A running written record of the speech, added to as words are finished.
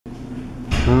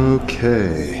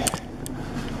Okay.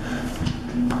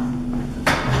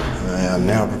 I am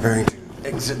now preparing to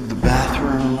exit the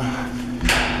bathroom.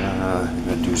 I'm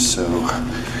going to do so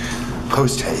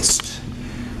post haste.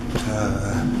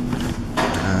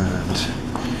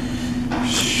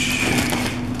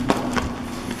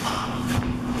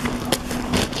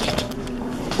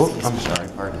 Oh, I'm sorry,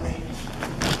 pardon me.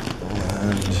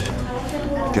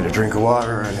 And get a drink of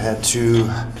water and head to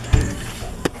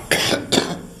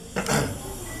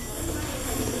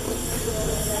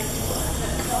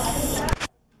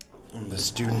the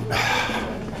Student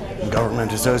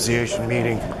Government Association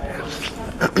meeting.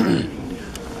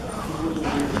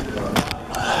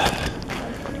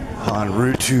 En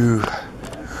route to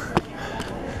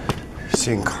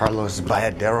seeing Carlos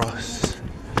Balladeros.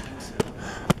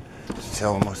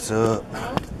 Tell him what's up.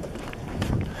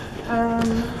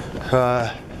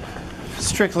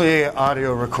 Strictly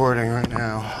audio recording right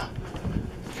now.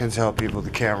 Can tell people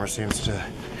the camera seems to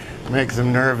make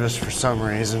them nervous for some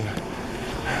reason.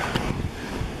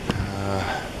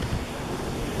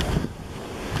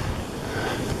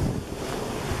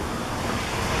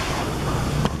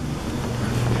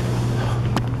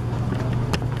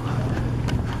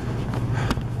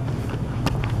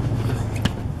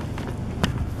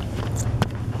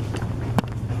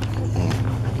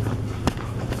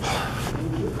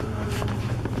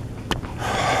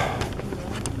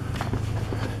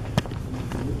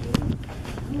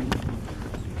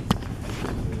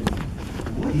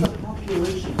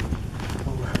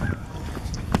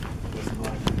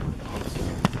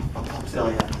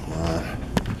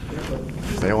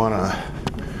 If they want to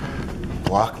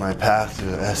block my path to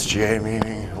the SGA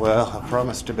meeting, well, I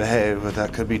promise to behave, but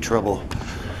that could be trouble.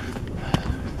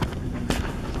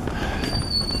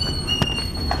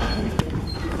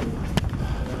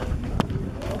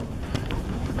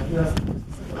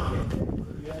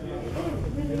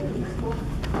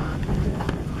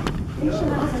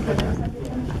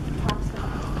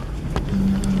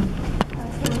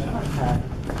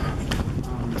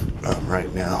 I'm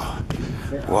right now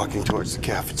walking towards the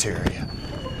cafeteria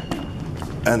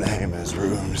and the Hamas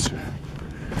rooms.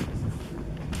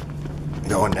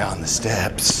 Going down the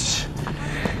steps.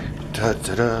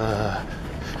 Da-da-da.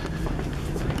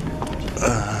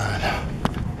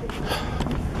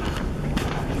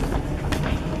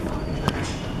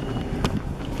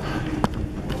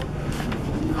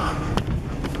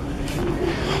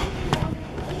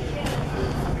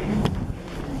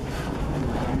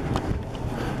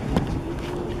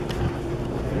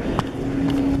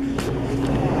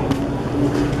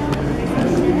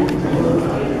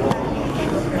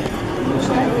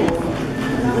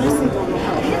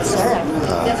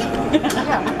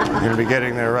 I'm going to be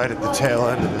getting there right at the tail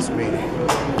end of this meeting.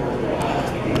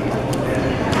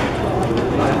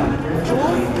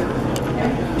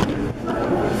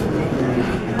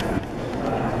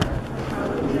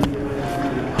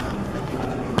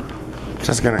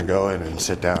 Just going to go in and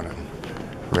sit down and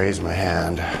raise my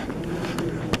hand.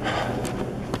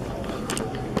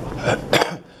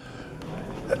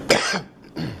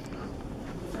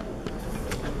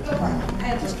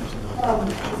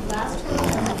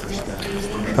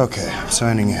 Okay, I'm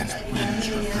signing in.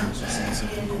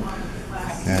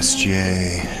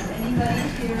 SGA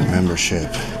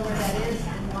membership.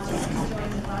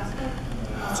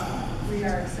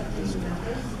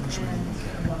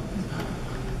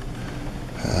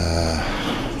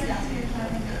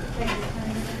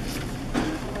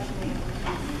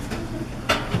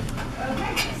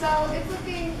 So it's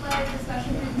looking like the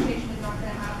special presentation is not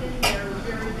going to happen. They're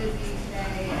very busy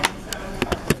today, and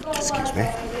so excuse me.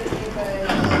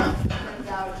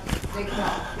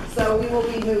 So we will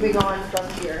be moving on from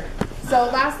here. So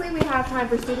lastly, we have time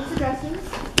for student suggestions.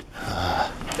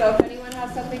 So if anyone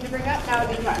has something to bring up, now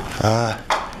would be the time.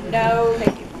 No,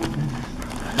 thank you.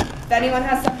 If anyone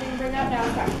has something to bring up, now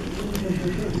is time.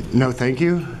 No, thank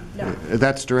you. No.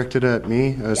 That's directed at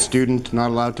me, a student not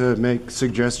allowed to make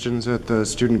suggestions at the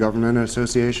Student Government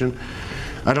Association.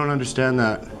 I don't understand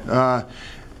that.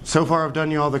 So far I've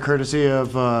done you all the courtesy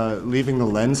of leaving the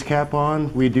lens cap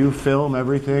on. We do film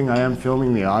everything. I am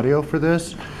filming the audio for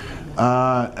this.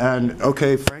 And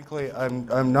okay, frankly,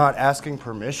 I'm not asking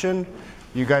permission.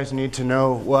 You guys need to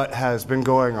know what has been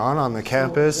going on the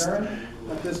campus. Darrin,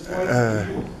 at this point,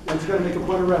 I'm just going to make a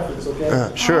point of reference,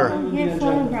 okay? Sure.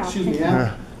 Excuse me,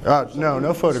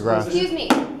 No photographs. Excuse me,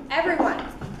 everyone.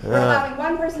 We're allowing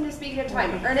one person to speak at a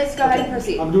time. Ernest, go ahead and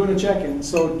proceed. I'm doing a check-in.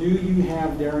 So do you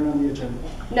have Darrin on the agenda?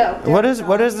 No. What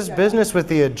is this business with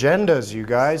the agendas, you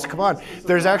guys? Come on.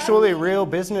 There's actually real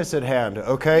business at hand,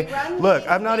 okay? Look,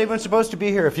 I'm not even supposed to be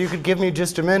here. If you could give me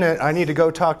just a minute, I need to go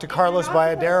talk to Carlos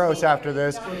Balladeros after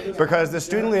this because the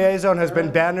student liaison has been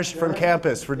banished from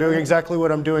campus for doing exactly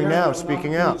what I'm doing now,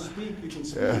 speaking out.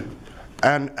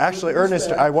 And actually,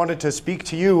 Ernest, I wanted to speak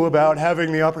to you about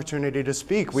having the opportunity to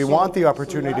speak. We want the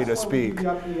opportunity to speak. You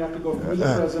have to go through the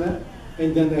president,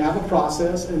 and then they have a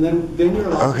process, and then you're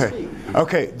allowed to speak.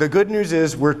 Okay, the good news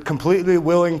is we're completely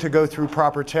willing to go through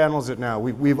proper channels now.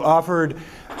 We've offered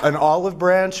an olive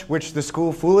branch, which the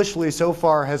school foolishly so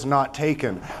far has not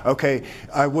taken. Okay,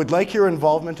 I would like your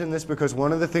involvement in this because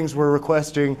one of the things we're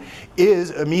requesting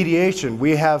is a mediation.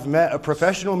 We have met a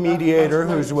professional mediator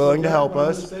who's willing to help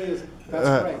us.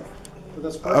 That's great.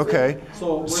 That's perfect. Okay.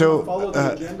 So we're going to follow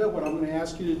the agenda. What I'm going to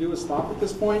ask you to do is stop at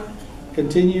this point,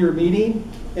 continue your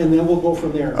meeting, and then we'll go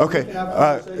from there. Okay. We can have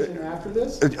a conversation after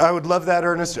this. I would love that,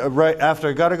 Ernest. Right after,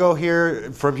 I got to go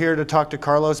from here to talk to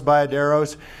Carlos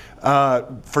Balladeros.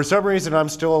 For some reason, I'm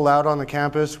still allowed on the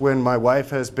campus when my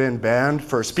wife has been banned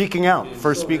for speaking out.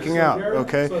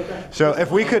 Okay. So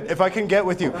if I can get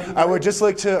with you, I would just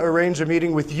like to arrange a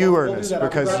meeting with you, Ernest,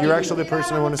 because you're actually the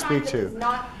person I want to speak to.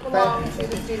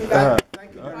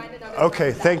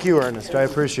 Okay. Thank you, Ernest. I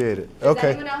appreciate it. Does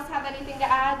anyone else have anything to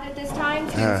add at this time?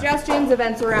 Suggestions,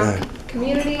 events around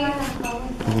community.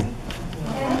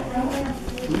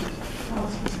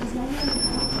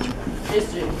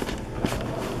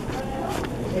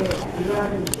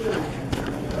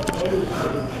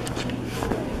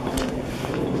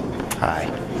 Hi.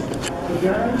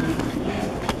 Darrin,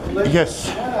 Yes.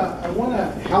 I want to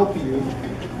help you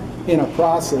in a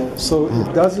process so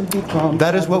it doesn't become.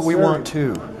 That is what we adversarial. want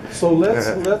too. So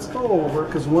let's go over,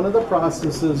 because one of the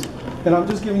processes, and I'm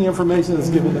just giving you information that's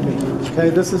given to me. Okay,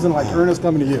 this isn't like Ernest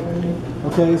coming to you.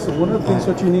 Okay, so one of the things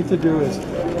that you need to do is,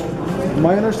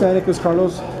 my understanding is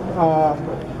Carlos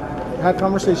had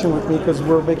conversation with me because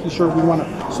we're making sure we want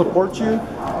to support you,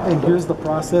 and here's the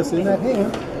process in that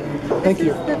hand. Thank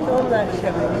you.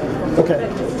 Okay.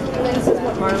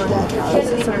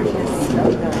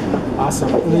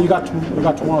 Awesome. And then you got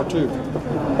tomorrow too.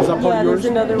 Is that part of yours? There's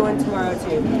another one tomorrow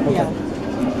too. Okay.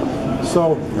 Yeah.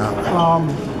 So,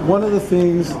 one of the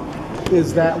things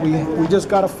is that we just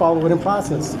got to follow it in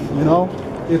process. You know,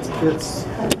 it's.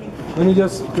 Let me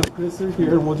just, because Chris is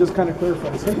here, and we'll just kind of clarify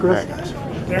this. Hey, Chris. Hi, guys.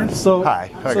 Darrin. So, Hi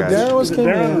guys. Darrin was came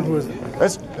Darrin, in. who is it?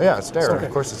 It's Darrin. Okay.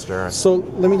 Of course it's Darrin. So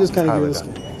let me just kind of Hi, do this.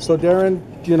 So Darrin,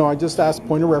 I just asked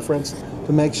point of reference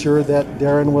to make sure that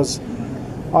Darrin was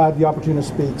had the opportunity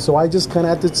to speak. So I just kind of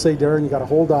had to say, Darrin, you got to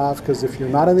hold off because if you're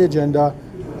not on the agenda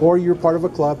or you're part of a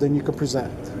club, then you can present.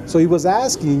 So he was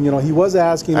asking, Actually,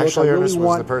 look, I Ernest really was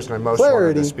want the person I most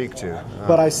clarity, wanted to speak to.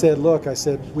 But I said,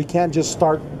 we can't just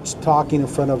start talking in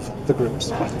front of the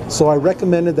groups. So I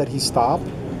recommended that he stop.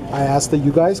 I asked that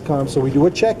you guys come so we do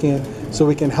a check-in so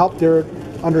we can help Darrin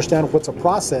understand what's a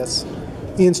process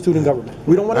in student government.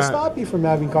 We don't want to stop you from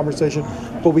having conversation,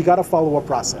 but we got to follow a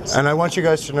process. And I want you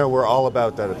guys to know we're all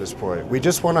about that at this point. We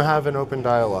just want to have an open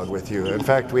dialogue with you. In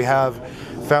fact, we have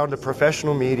found a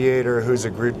professional mediator who's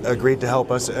agreed to help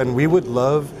us, and we would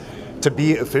love to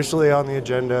be officially on the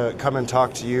agenda, come and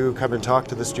talk to you, come and talk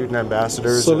to the student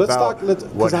ambassadors about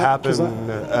what happened.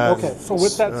 Okay. So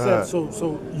with that said,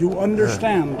 so you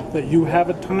understand that you have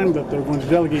a time that they're going to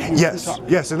delegate you to talk.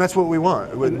 Yes, and that's what we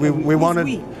want. We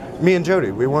wanted, me and Jody,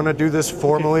 we want to do this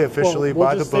formally, officially, we'll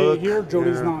by the just book. Say here,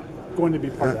 Jody's not going to be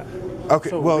part of that. Okay.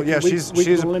 So well, we yeah, can she's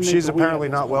eliminate apparently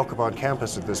not welcome on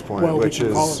campus at this point, Well, which we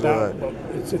can is call it that, but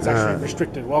it's actually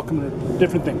restricted. Welcome to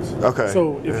different things. Okay.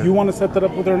 So if you want to set that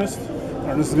up with Ernest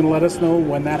is going to let us know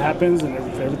when that happens, and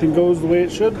if everything goes the way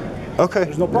it should. Okay.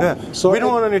 There's no problem. Yeah. So we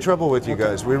don't want any trouble with you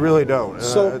guys. We really don't.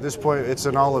 So at this point, it's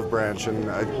an olive branch, and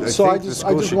I think the school I just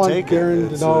should want take Darrin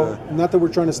it. to know, not that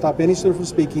we're trying to stop any student from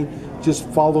speaking, just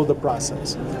follow the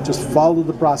process. Just follow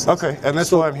the process. Okay, and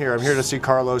that's why I'm here. I'm here to see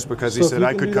Carlos because he said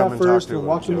I could come and talk to him.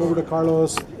 Walk him over to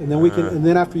Carlos, and then we can. And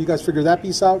then after you guys figure that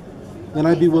piece out, then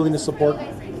I'd be willing to support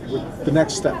with the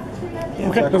next step.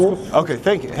 Okay. Cool? Okay,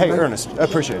 thank you. Hey, Ernest, I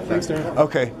appreciate it. Thanks, Darrin.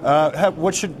 Okay,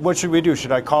 what should we do?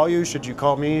 Should I call you? Should you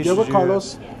call me? Get with Should you-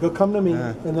 Carlos. He'll come to me,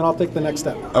 and then I'll take the next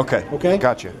step. Okay. Okay?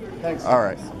 Gotcha. Thanks. All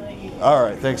right. All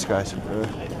right. Thanks, guys.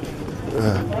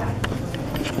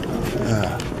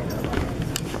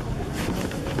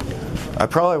 I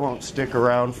probably won't stick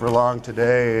around for long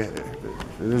today.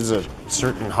 There's a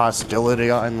certain hostility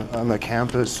on the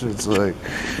campus. It's like,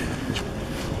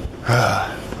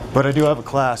 but I do have a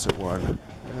class at 1.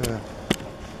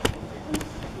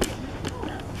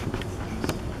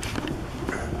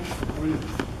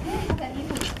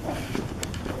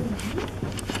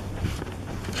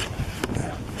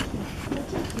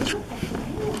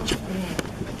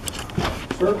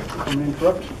 Sir, I mean,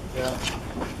 correct?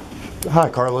 Hi,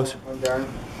 Carlos. I'm Darrin.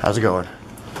 How's it going?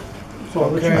 So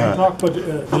I'll let you talk, but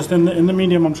just in the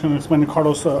medium, I'm just going to explain to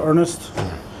Carlos. Ernest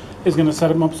is going to set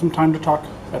him up some time to talk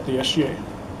at the SGA,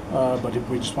 but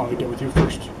we just wanted to get with you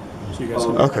first, so you guys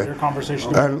can have your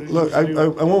conversation. And look, I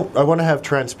want to have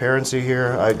transparency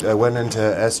here. I went into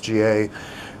SGA.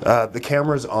 The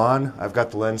camera's on. I've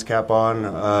got the lens cap on.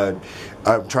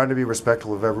 I'm trying to be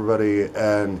respectful of everybody,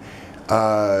 and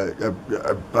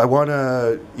I want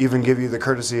to even give you the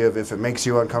courtesy of, if it makes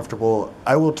you uncomfortable,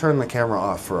 I will turn the camera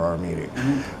off for our meeting,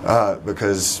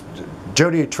 because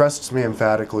Jody trusts me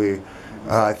emphatically.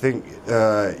 I think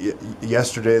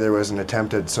yesterday there was an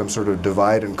attempt at some sort of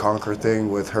divide and conquer thing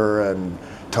with her and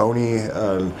Tony.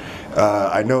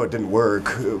 I know it didn't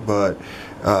work, but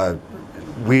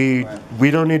we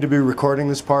don't need to be recording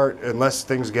this part unless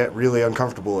things get really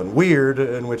uncomfortable and weird,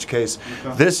 in which case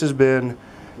this has been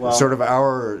sort of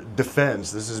our defense.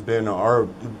 This has been our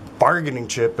bargaining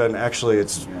chip, and actually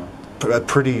it's a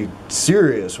pretty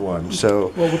serious one.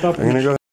 So I'm going to go